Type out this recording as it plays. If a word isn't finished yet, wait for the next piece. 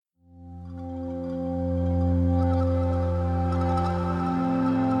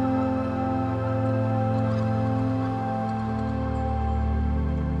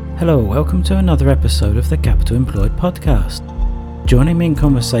Hello, welcome to another episode of the Capital Employed podcast. Joining me in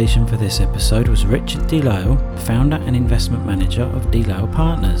conversation for this episode was Richard DeLisle, founder and investment manager of DeLisle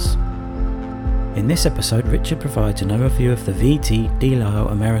Partners. In this episode, Richard provides an overview of the VT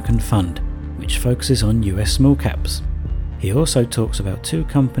DeLisle American Fund, which focuses on US small caps. He also talks about two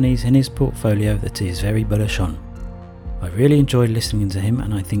companies in his portfolio that he is very bullish on. I really enjoyed listening to him,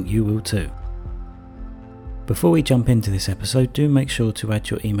 and I think you will too. Before we jump into this episode, do make sure to add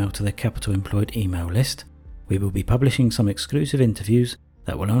your email to the Capital Employed email list. We will be publishing some exclusive interviews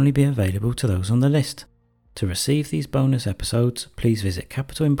that will only be available to those on the list. To receive these bonus episodes, please visit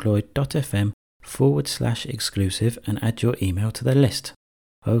capitalemployed.fm/exclusive and add your email to the list.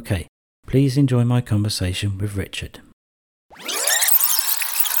 Okay, please enjoy my conversation with Richard.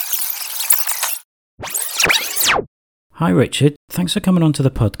 Hi Richard, thanks for coming on to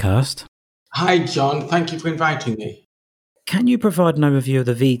the podcast. Hi John, thank you for inviting me. Can you provide an overview of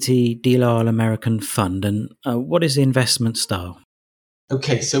the VT DeLisle American Fund and what is the investment style?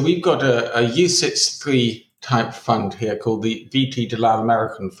 Okay, so we've got a UCITS 3 type fund here called the VT DeLisle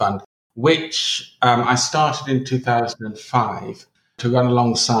American Fund, which I started in 2005 to run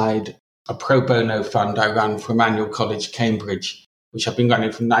alongside a pro bono fund I ran for Emmanuel College, Cambridge, which I've been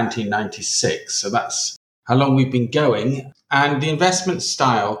running from 1996. So that's how long we've been going. And the investment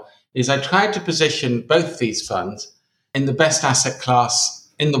style is I tried to position both these funds in the best asset class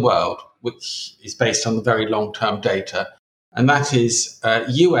in the world, which is based on the very long-term data, and that is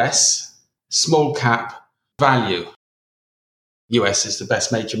US small cap value. US is the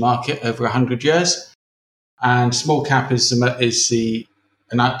best major market over 100 years, and small cap is an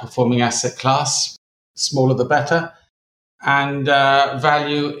outperforming asset class, smaller the better, and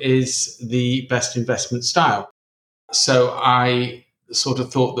value is the best investment style. So I sort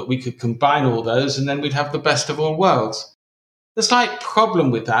of thought that we could combine all those and then we'd have the best of all worlds. The slight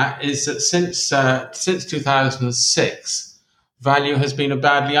problem with that is that since 2006, value has been a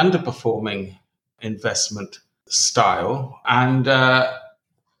badly underperforming investment style. And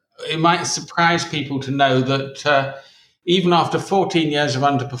it might surprise people to know that even after 14 years of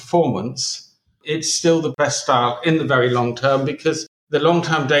underperformance, it's still the best style in the very long term because the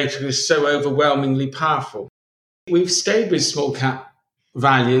long-term data is so overwhelmingly powerful. We've stayed with small cap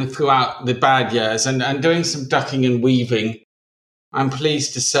value throughout the bad years and doing some ducking and weaving. I'm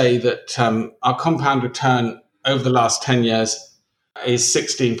pleased to say that our compound return over the last 10 years is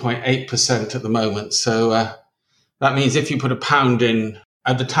 16.8% at the moment. So that means if you put £1 in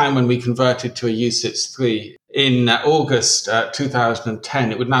at the time when we converted to a UCITS 3 in August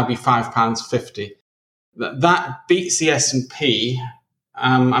 2010, it would now be £5.50. That beats the S&P.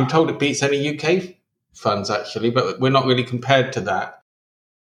 I'm told it beats any UK funds actually, but we're not really compared to that.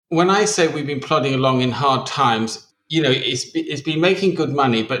 When I say we've been plodding along in hard times, it's been making good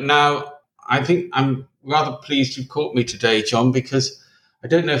money, but now I think I'm rather pleased you've caught me today, John, because I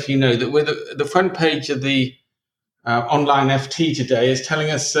don't know if you know that the front page of the online FT today is telling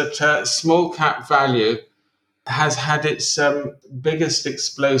us that small cap value has had its biggest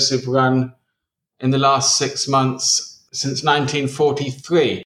explosive run in the last 6 months since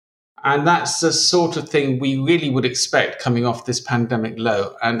 1943. And that's the sort of thing we really would expect coming off this pandemic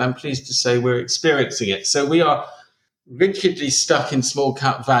low. And I'm pleased to say we're experiencing it. So we are rigidly stuck in small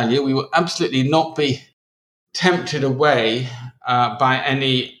cap value. We will absolutely not be tempted away by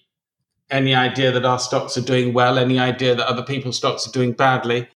any idea that our stocks are doing well, any idea that other people's stocks are doing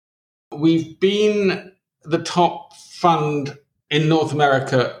badly. We've been the top fund in North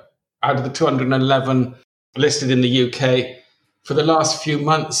America out of the 211 listed in the UK for the last few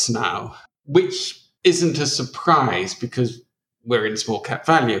months now, which isn't a surprise because we're in small cap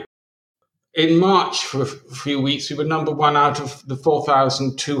value. In March, for a few weeks, we were number one out of the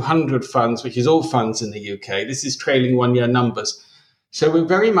 4,200 funds, which is all funds in the UK. This is trailing 1 year numbers. So we're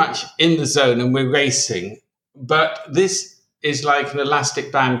very much in the zone and we're racing. But this is like an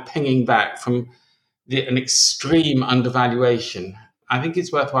elastic band pinging back from an extreme undervaluation. I think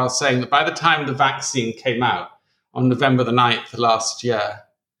it's worthwhile saying that by the time the vaccine came out, on November the 9th last year,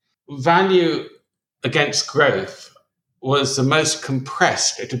 value against growth was the most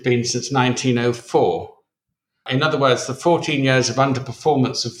compressed it had been since 1904. In other words, the 14 years of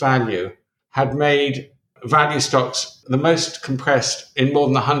underperformance of value had made value stocks the most compressed in more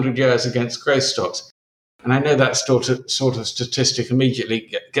than 100 years against growth stocks. And I know that sort of statistic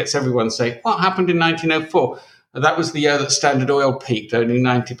immediately gets everyone saying, what happened in 1904? That was the year that Standard Oil peaked, owning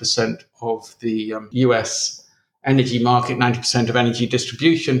 90% of the US energy market, 90% of energy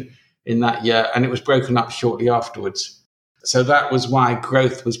distribution in that year, and it was broken up shortly afterwards. So that was why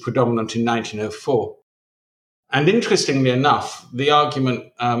growth was predominant in 1904. And interestingly enough, the argument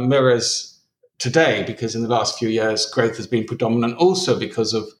mirrors today, because in the last few years, growth has been predominant also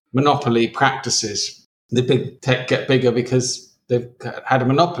because of monopoly practices. The big tech get bigger because they've had a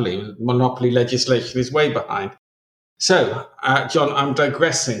monopoly. Monopoly legislation is way behind. So, John, I'm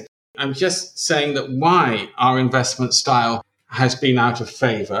digressing. I'm just saying that why our investment style has been out of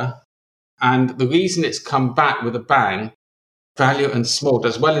favor. And the reason it's come back with a bang, value and small,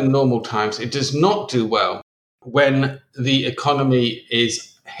 does well in normal times. It does not do well when the economy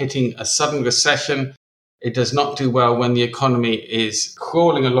is hitting a sudden recession. It does not do well when the economy is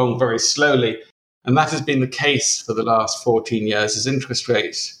crawling along very slowly. And that has been the case for the last 14 years as interest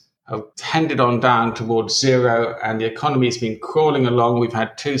rates have tended on down towards zero and the economy has been crawling along. We've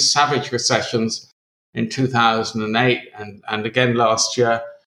had 2 savage recessions in 2008 and again last year.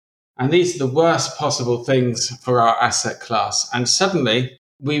 And these are the worst possible things for our asset class. And suddenly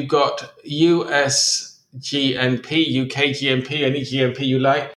we've got US GNP, UK GNP, any GNP you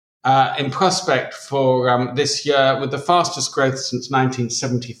like, in prospect for this year with the fastest growth since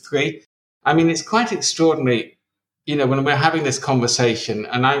 1973. I mean, it's quite extraordinary, when we're having this conversation,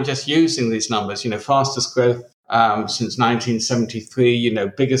 and I'm just using these numbers, fastest growth since 1973,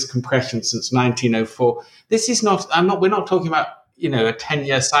 biggest compression since 1904. This is we're not talking about, a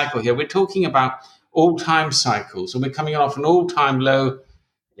 10-year cycle here. We're talking about all-time cycles, and we're coming off an all-time low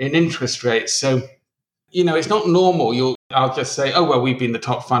in interest rates. So, it's not normal. I'll just say, oh, well, we've been the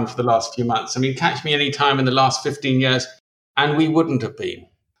top fund for the last few months. I mean, catch me any time in the last 15 years, and we wouldn't have been.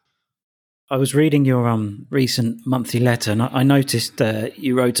 I was reading your recent monthly letter, and I noticed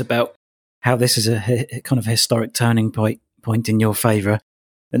you wrote about how this is a kind of historic turning point in your favour,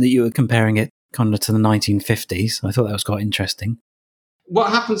 and that you were comparing it kind of to the 1950s. I thought that was quite interesting.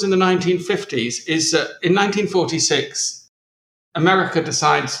 What happens in the 1950s is that in 1946, America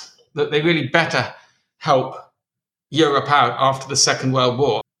decides that they really better help Europe out after the Second World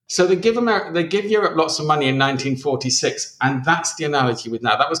War. So they give Europe lots of money in 1946, and that's the analogy with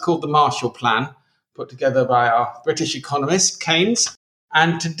now. That was called the Marshall Plan, put together by our British economist, Keynes.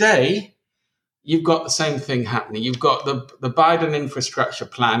 And today, you've got the same thing happening. You've got the Biden infrastructure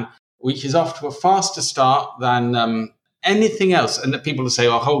plan, which is off to a faster start than anything else. And that people will say,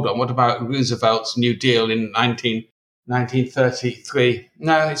 oh, hold on, what about Roosevelt's New Deal in 1933?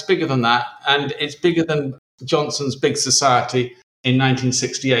 No, it's bigger than that. And it's bigger than Johnson's Big Society in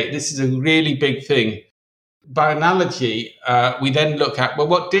 1968. This is a really big thing. By analogy, we then look at, well,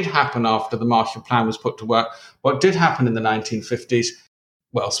 what did happen after the Marshall Plan was put to work? What did happen in the 1950s?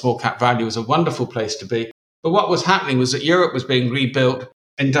 Well, small cap value was a wonderful place to be. But what was happening was that Europe was being rebuilt.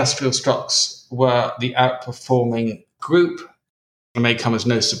 Industrial stocks were the outperforming group. It may come as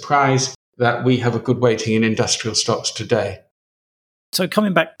no surprise that we have a good weighting in industrial stocks today. So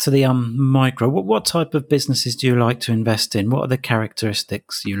coming back to the micro, what type of businesses do you like to invest in? What are the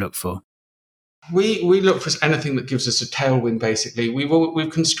characteristics you look for? We look for anything that gives us a tailwind, basically.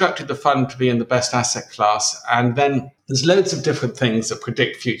 We've constructed the fund to be in the best asset class, and then there's loads of different things that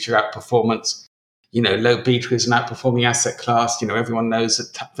predict future outperformance. Low beta is an outperforming asset class. Everyone knows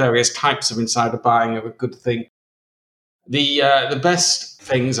that various types of insider buying are a good thing. The best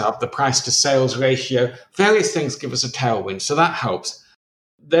things are the price to sales ratio. Various things give us a tailwind, so that helps.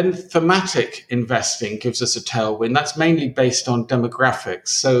 Then thematic investing gives us a tailwind. That's mainly based on demographics.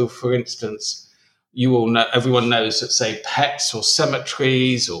 So, for instance, everyone knows that, say, pets or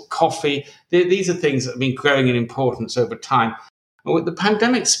cemeteries or coffee. These are things that have been growing in importance over time. Well, the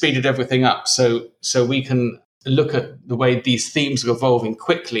pandemic speeded everything up, so we can look at the way these themes are evolving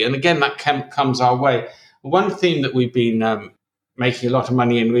quickly. And again, that comes our way. One theme that we've been making a lot of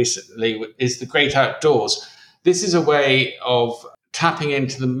money in recently is the great outdoors. This is a way of tapping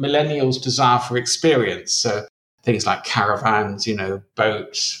into the millennials' desire for experience. So things like caravans,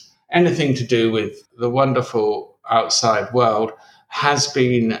 boats, anything to do with the wonderful outside world has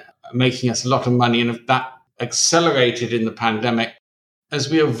been making us a lot of money. And that accelerated in the pandemic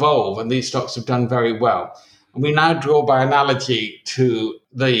as we evolve, and these stocks have done very well. And we now draw by analogy to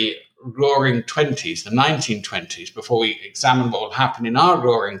the roaring 20s, the 1920s, before we examine what will happen in our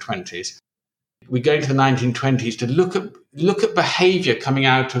roaring 20s. We go into the 1920s to look at behavior coming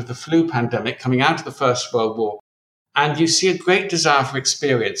out of the flu pandemic, coming out of the First World War, and you see a great desire for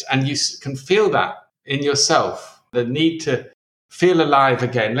experience, and you can feel that in yourself, the need to feel alive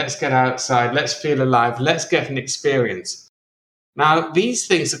again. Let's get outside, let's feel alive, let's get an experience. Now, these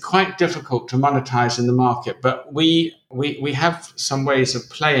things are quite difficult to monetize in the market, but we have some ways of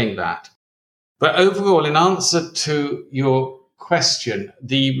playing that. But overall, in answer to your question,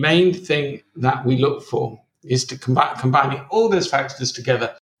 the main thing that we look for is to combining all those factors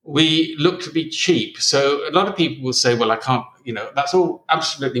together we look to be cheap. So a lot of people will say, well, I can't, that's all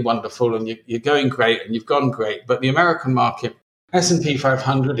absolutely wonderful and you're going great and you've gone great. But the American market, S&P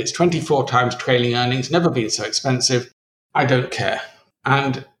 500, it's 24 times trailing earnings, never been so expensive. I don't care.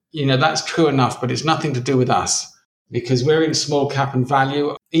 And, that's true enough, but it's nothing to do with us because we're in small cap and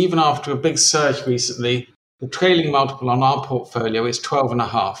value. Even after a big surge recently, the trailing multiple on our portfolio is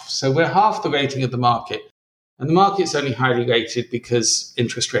 12.5. So we're half the rating of the market. And the market's only highly rated because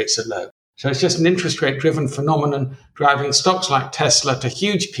interest rates are low. So it's just an interest rate driven phenomenon driving stocks like Tesla to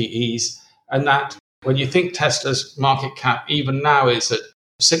huge PEs. And that when you think Tesla's market cap even now is at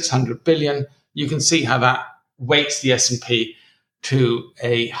 600 billion, you can see how that weights the S&P to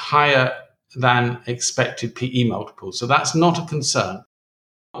a higher than expected PE multiple. So that's not a concern.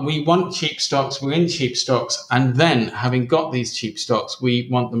 We want cheap stocks, we're in cheap stocks, and then having got these cheap stocks, we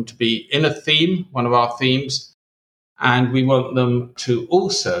want them to be in a theme, one of our themes, and we want them to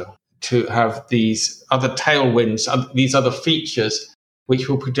also to have these other tailwinds, these other features, which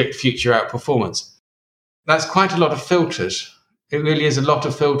will predict future outperformance. That's quite a lot of filters. It really is a lot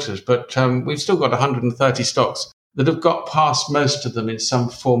of filters, but we've still got 130 stocks that have got past most of them in some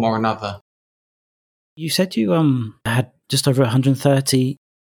form or another. You said you had just over 130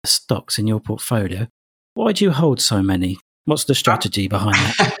 stocks in your portfolio. Why do you hold so many? What's the strategy behind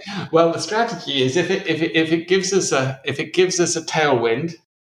that? Well, the strategy is if it gives us a tailwind,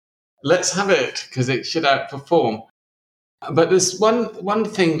 let's have it because it should outperform. But there's one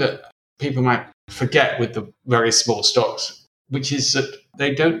thing that people might forget with the very small stocks, which is that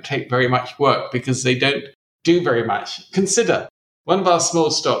they don't take very much work because they don't do very much. Consider one of our small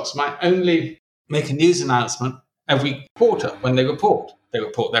stocks might only make a news announcement every quarter when they report. They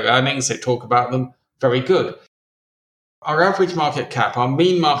report their earnings, they talk about them, very good. Our average market cap, our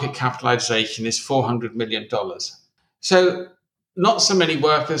mean market capitalization is $400 million. So not so many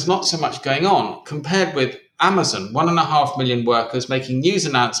workers, not so much going on, compared with Amazon, 1.5 million workers making news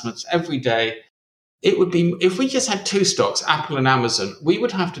announcements every day. It would be, if we just had two stocks, Apple and Amazon, we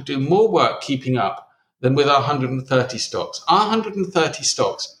would have to do more work keeping up than with our 130 stocks. Our 130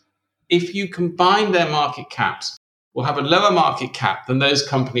 stocks, if you combine their market caps, will have a lower market cap than those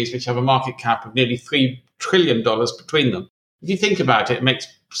companies which have a market cap of nearly $3 trillion between them. If you think about it, it makes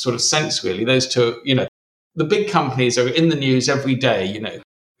sort of sense, really. Those two, the big companies are in the news every day,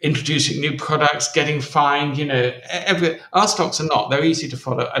 introducing new products, getting fined, our stocks are not. They're easy to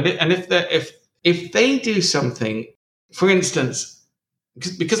follow. And if they do something, for instance,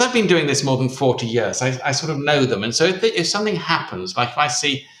 because I've been doing this more than 40 years, I sort of know them. And so if something happens, like if I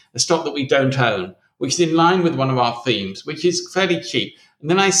see a stock that we don't own, which is in line with one of our themes, which is fairly cheap, and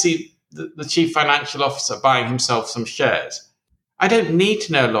then I see the chief financial officer buying himself some shares, I don't need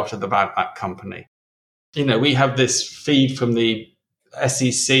to know a lot about that company. We have this feed from the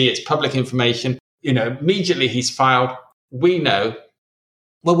SEC, it's public information. Immediately he's filed, we know,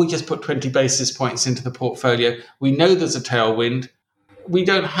 well, we just put 20 basis points into the portfolio. We know there's a tailwind. We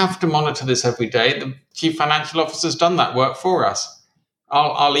don't have to monitor this every day. The chief financial officer's done that work for us.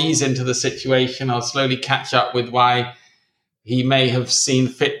 I'll ease into the situation. I'll slowly catch up with why he may have seen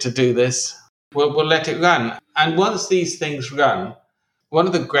fit to do this. We'll let it run. And once these things run, one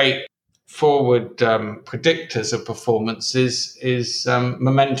of the great forward predictors of performance is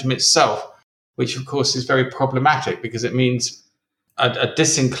momentum itself, which of course is very problematic because it means a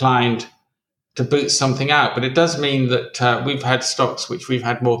disinclined to boot something out. But it does mean that we've had stocks which we've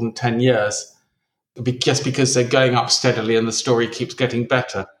had more than 10 years just because they're going up steadily and the story keeps getting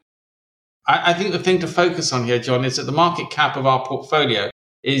better. I think the thing to focus on here, John, is that the market cap of our portfolio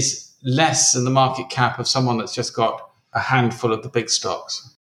is less than the market cap of someone that's just got a handful of the big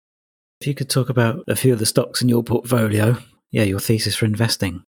stocks. If you could talk about a few of the stocks in your portfolio, your thesis for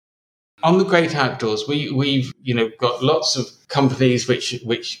investing. On the great outdoors, we've got lots of companies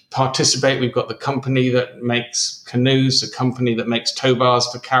which participate. We've got the company that makes canoes, a company that makes tow bars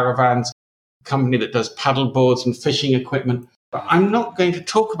for caravans, a company that does paddle boards and fishing equipment. But I'm not going to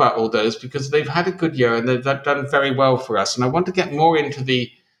talk about all those because they've had a good year and they've done very well for us. And I want to get more into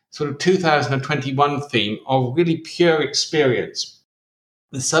the sort of 2021 theme of really pure experience,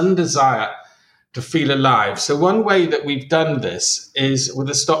 the sudden desire to feel alive. So one way that we've done this is with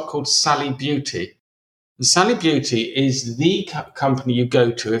a stock called Sally Beauty. And Sally Beauty is the company you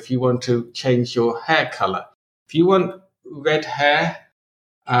go to if you want to change your hair color. If you want red hair,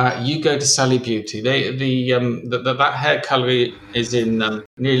 you go to Sally Beauty. That hair color is in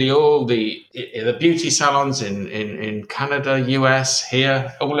nearly all the beauty salons in Canada, US,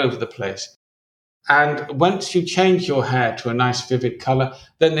 here, all over the place. And once you change your hair to a nice vivid color,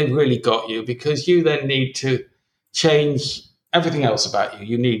 then they've really got you because you then need to change everything else about you.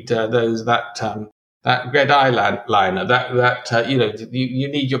 You need that red eyeliner, you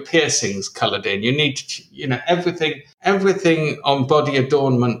need your piercings coloured in. You need everything on body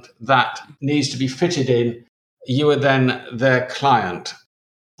adornment that needs to be fitted in. You are then their client.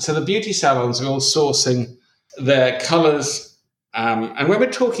 So the beauty salons are all sourcing their colours. And when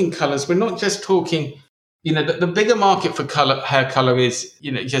we're talking colours, we're not just talking, the bigger market for hair colour is,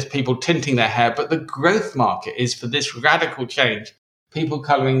 just people tinting their hair. But the growth market is for this radical change, people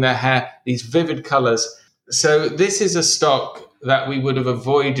colouring their hair, these vivid colours. So this is a stock that we would have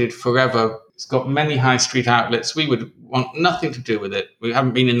avoided forever. It's got many high street outlets. We would want nothing to do with it. We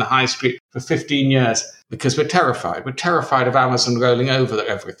haven't been in the high street for 15 years because we're terrified. We're terrified of Amazon rolling over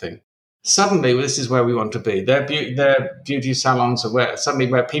everything. Suddenly, this is where we want to be. Their beauty salons are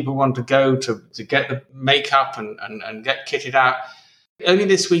where people want to go to get the makeup and get kitted out. Only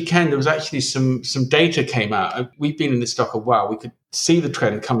this weekend, there was actually some data came out. We've been in this stock a while. We could see the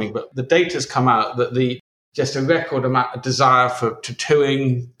trend coming, but the data's come out that just a record amount of desire for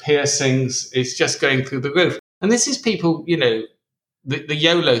tattooing, piercings, is just going through the roof. And this is people, the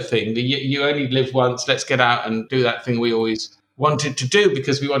YOLO thing, you only live once, let's get out and do that thing we always wanted to do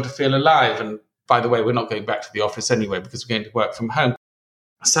because we want to feel alive. And by the way, we're not going back to the office anyway because we're going to work from home.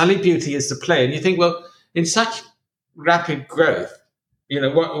 Sally Beauty is the play. And you think, well, in such rapid growth,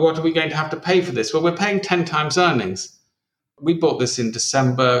 what are we going to have to pay for this? Well, we're paying 10 times earnings. We bought this in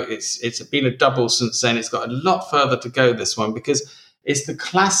December. It's been a double since then. It's got a lot further to go, this one, because it's the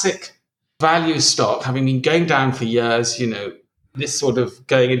classic value stock, having been going down for years, this sort of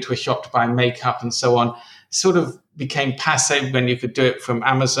going into a shop to buy makeup and so on, sort of became passé when you could do it from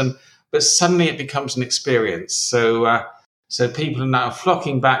Amazon, but suddenly it becomes an experience. So people are now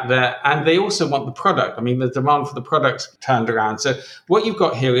flocking back there, and they also want the product. I mean, the demand for the product turned around. So what you've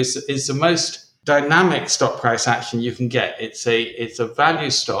got here is the most dynamic stock price action you can get. It's a value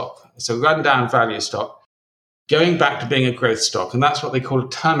stock. It's a rundown value stock going back to being a growth stock. And that's what they call a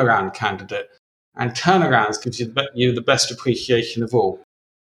turnaround candidate. And turnarounds gives you the best appreciation of all.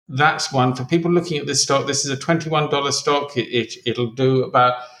 That's one. For people looking at this stock, this is a $21 stock. It'll do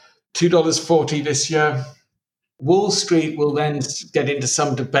about $2.40 this year. Wall Street will then get into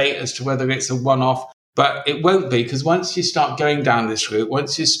some debate as to whether it's a one-off. But it won't be, because once you start going down this route,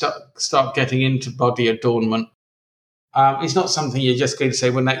 once you start getting into body adornment, it's not something you're just going to say,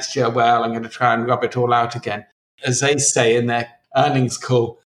 well, next year, I'm going to try and rub it all out again. As they say in their earnings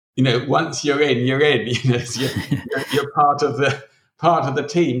call, once you're in, you're in. You're part of the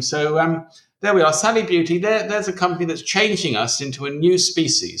team. So there we are. Sally Beauty, there's a company that's changing us into a new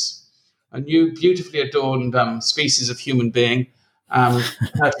species, a new beautifully adorned species of human being,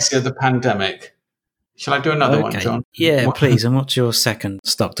 courtesy of the pandemic. Shall I do another one, John? Yeah, please. And what's your second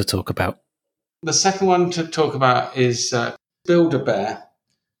stock to talk about? The second one to talk about is Build-A-Bear.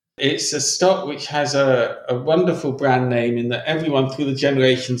 It's a stock which has a wonderful brand name in that everyone through the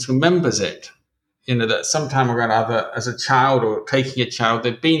generations remembers it. That sometime or another, as a child or taking a child,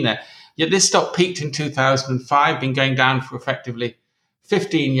 they've been there. Yet this stock peaked in 2005, been going down for effectively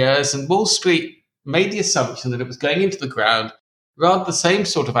 15 years, and Wall Street made the assumption that it was going into the ground, rather the same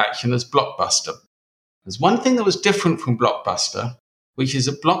sort of action as Blockbuster. There's one thing that was different from Blockbuster, which is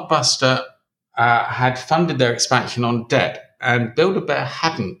that Blockbuster had funded their expansion on debt, and Build-A-Bear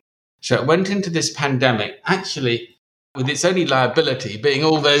hadn't. So it went into this pandemic, actually, with its only liability being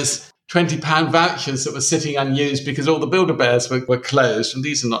all those £20 vouchers that were sitting unused because all the Build-A-Bears were closed. And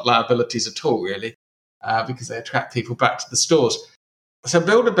these are not liabilities at all, really, because they attract people back to the stores. So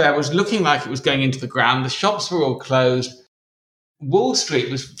Build-A-Bear was looking like it was going into the ground. The shops were all closed. Wall Street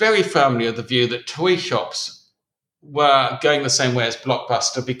was very firmly of the view that toy shops were going the same way as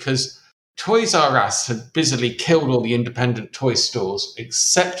Blockbuster because Toys R Us had busily killed all the independent toy stores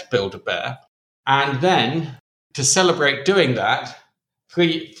except Build-A-Bear. And then, to celebrate doing that,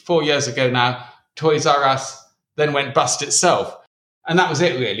 3-4 years ago now, Toys R Us then went bust itself. And that was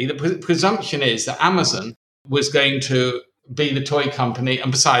it, really. The presumption is that Amazon was going to be the toy company.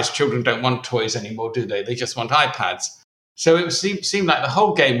 And besides, children don't want toys anymore, do they? They just want iPads. So it seemed like the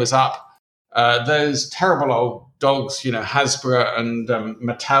whole game was up. Those terrible old dogs, Hasbro and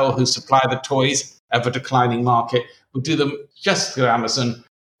Mattel, who supply the toys, ever-declining market, would do them just through Amazon.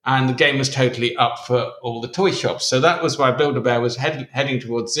 And the game was totally up for all the toy shops. So that was why Build-A-Bear was heading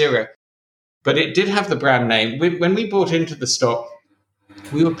towards zero. But it did have the brand name. When we bought into the stock,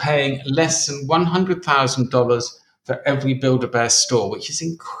 we were paying less than $100,000 for every Build-A-Bear store, which is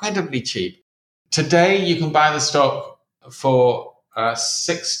incredibly cheap. Today, you can buy the stock for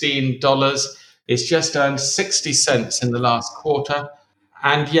 $16. It's just earned 60 cents in the last quarter.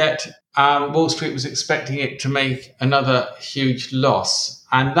 And yet Wall Street was expecting it to make another huge loss.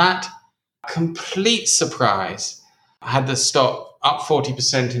 And that complete surprise had the stock up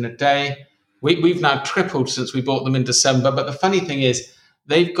 40% in a day. We've now tripled since we bought them in December. But the funny thing is,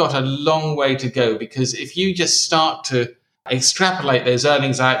 they've got a long way to go, because if you just start to extrapolate those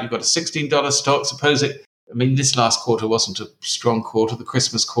earnings out, you've got a $16 stock. This last quarter wasn't a strong quarter. The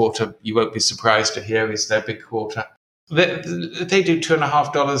Christmas quarter, you won't be surprised to hear, is their big quarter. They do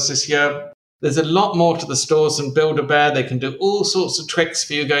 $2.50 this year. There's a lot more to the stores than Build-A-Bear. They can do all sorts of tricks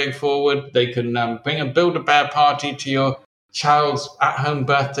for you going forward. They can bring a Build-A-Bear party to your child's at-home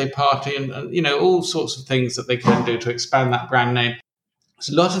birthday party, and all sorts of things that they can do to expand that brand name. There's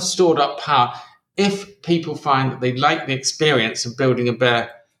a lot of stored up power if people find that they like the experience of building a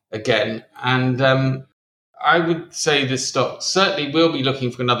bear again. And I would say this stock certainly will be looking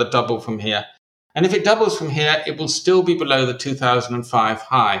for another double from here. And if it doubles from here, it will still be below the 2005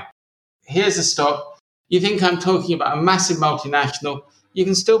 high. Here's a stock. You think I'm talking about a massive multinational? You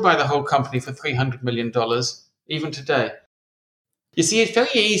can still buy the whole company for $300 million, even today. You see, it's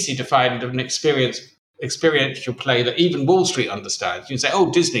very easy to find an experiential play that even Wall Street understands. You can say,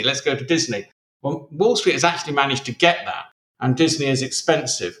 oh, Disney, let's go to Disney. Well, Wall Street has actually managed to get that, and Disney is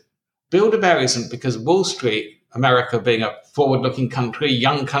expensive. Build-A-Bear isn't, because Wall Street, America being a forward-looking country,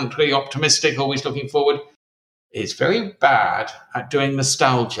 young country, optimistic, always looking forward, is very bad at doing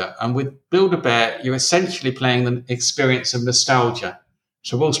nostalgia. And with Build-A-Bear, you're essentially playing the experience of nostalgia.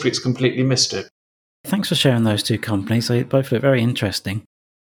 So Wall Street's completely missed it. Thanks for sharing those two companies. They both look very interesting.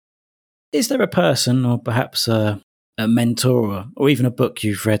 Is there a person, or perhaps a mentor, or even a book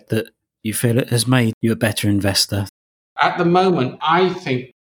you've read that you feel it has made you a better investor? At the moment, I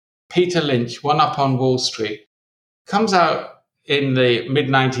think Peter Lynch, One Up on Wall Street, comes out in the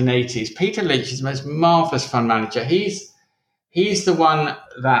mid-1980s. Peter Lynch is the most marvelous fund manager. He's the one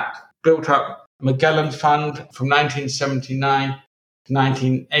that built up Magellan Fund from 1979 to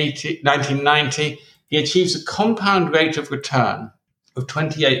 1990. He achieves a compound rate of return of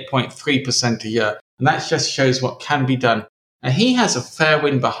 28.3% a year. And that just shows what can be done. And he has a fair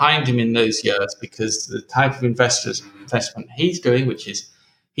wind behind him in those years, because the type of investment he's doing, which is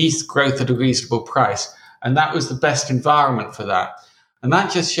he's growth at a reasonable price. And that was the best environment for that. And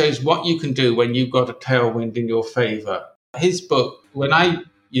that just shows what you can do when you've got a tailwind in your favor. His book, when I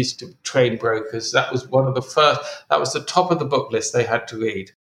used to train brokers, that was one of the first, that was the top of the book list they had to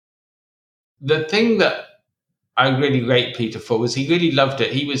read. The thing that I really rate Peter for was he really loved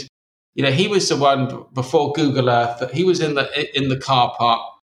it. He was the one before Google Earth, that he was in the car park,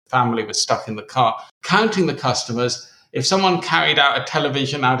 family was stuck in the car, counting the customers. If someone carried out a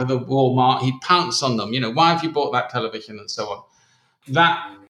television out of the Walmart, he'd pounce on them. Why have you bought that television, and so on.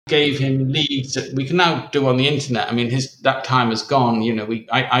 That gave him leads that we can now do on the internet. That time is gone.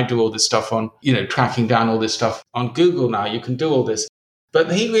 I do all this stuff on, tracking down all this stuff on Google now. You can do all this.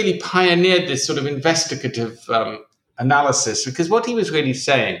 But he really pioneered this sort of investigative analysis, because what he was really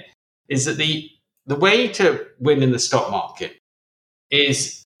saying is that the way to win in the stock market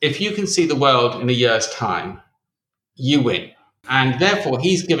is if you can see the world in a year's time, you win. And therefore,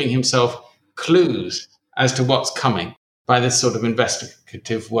 he's giving himself clues as to what's coming by this sort of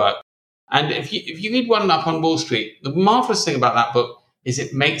investigative work. And if you read One Up on Wall Street, the marvelous thing about that book is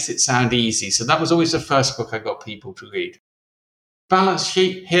it makes it sound easy. So that was always the first book I got people to read. Balance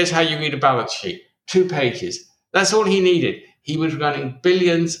sheet, here's how you read a balance sheet. 2 pages. That's all he needed. He was running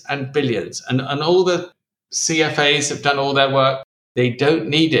billions and billions. And all the CFAs have done all their work. They don't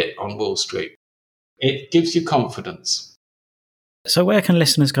need it on Wall Street. It gives you confidence. So where can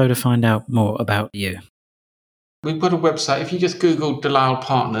listeners go to find out more about you? We've got a website. If you just Google Delisle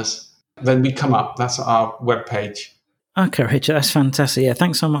Partners, then we come up. That's our webpage. Okay, Richard, that's fantastic. Yeah,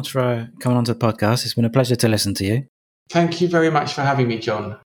 thanks so much for coming onto the podcast. It's been a pleasure to listen to you. Thank you very much for having me,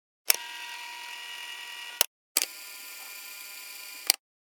 John.